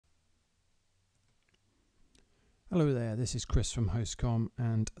Hello there, this is Chris from Hostcomm,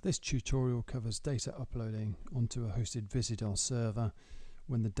 and this tutorial covers data uploading onto a hosted Vicidial server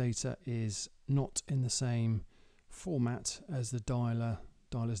when the data is not in the same format as the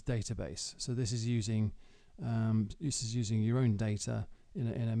dialer's database. So this is using your own data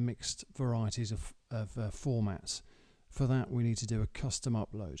in a mixed varieties of formats. For that, we need to do a custom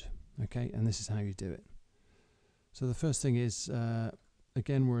upload. Okay, and this is how you do it. So the first thing is,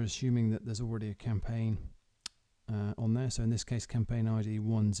 again, we're assuming that there's already a campaign on there, so in this case campaign ID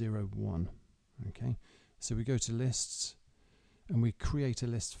 101. Okay, so we go to lists and we create a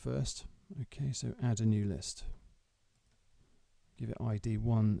list first. Okay, so add a new list, give it ID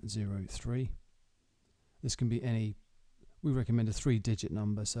 103. This can be any, we recommend a 3-digit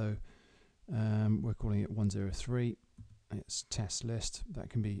number, so we're calling it 103. It's test list. That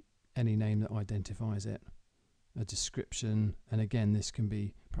can be any name that identifies it, a description, and again this can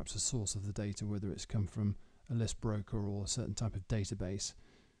be perhaps a source of the data, whether it's come from a list broker or a certain type of database.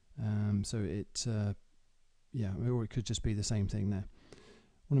 So it, or it could just be the same thing there.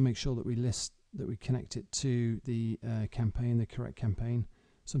 Want to make sure that we connect it to the campaign, the correct campaign.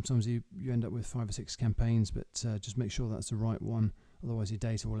 Sometimes you end up with 5 or 6 campaigns, but just make sure that's the right one. Otherwise, your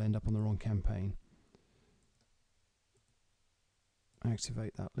data will end up on the wrong campaign.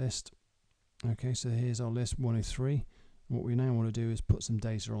 Activate that list. Okay, so here's our list 103. And what we now want to do is put some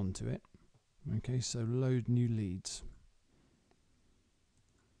data onto it. Okay, so load new leads.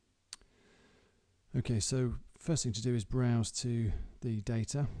 Okay, so first thing to do is browse to the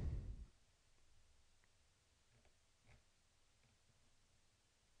data.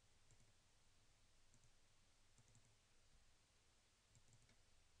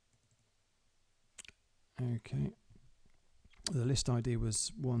 Okay, the list ID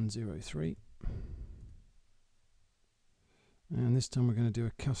was 103. And this time we're going to do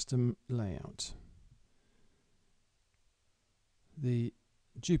a custom layout. The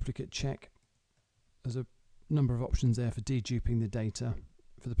duplicate check, there's a number of options there for deduping the data.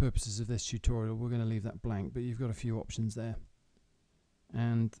 For the purposes of this tutorial, we're going to leave that blank, but you've got a few options there.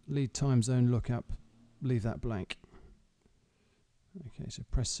 And lead time zone lookup, leave that blank. Okay, so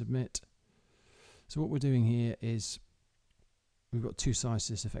press submit. So what we're doing here is we've got two sides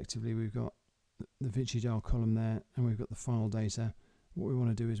to this effectively. We've got the Vicidial column there, and we've got the file data. What we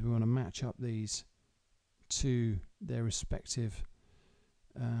want to do is we want to match up these to their respective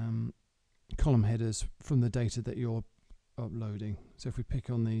column headers from the data that you're uploading. So if we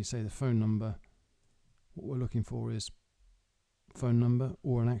pick on the, say, the phone number, what we're looking for is phone number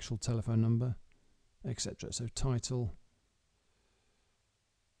or an actual telephone number, etc. So title,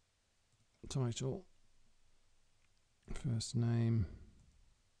 first name,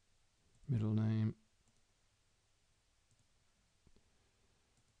 middle name,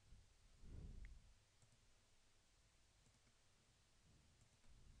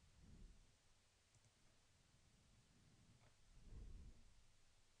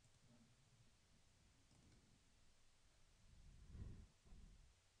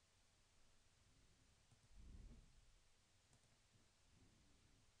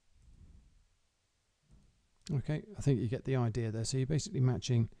 okay, I think you get the idea there. So you're basically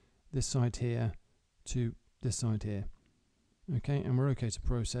matching this side here to this side here. Okay, and we're okay to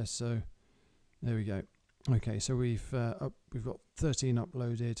process, so there we go. Okay, so we've got 13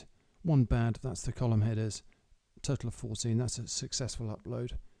 uploaded, 1 bad, that's the column headers, total of 14, that's a successful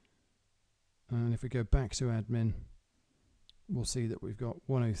upload. And if we go back to admin, we'll see that we've got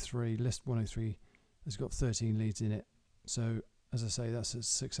 103, list 103 has got 13 leads in it. So as I say, that's a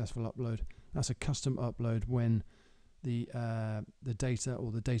successful upload. That's a custom upload when the data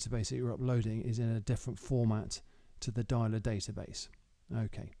or the database that you're uploading is in a different format to the dialer database.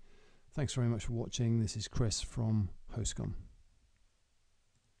 Okay, thanks very much for watching. This is Chris from Hostcomm.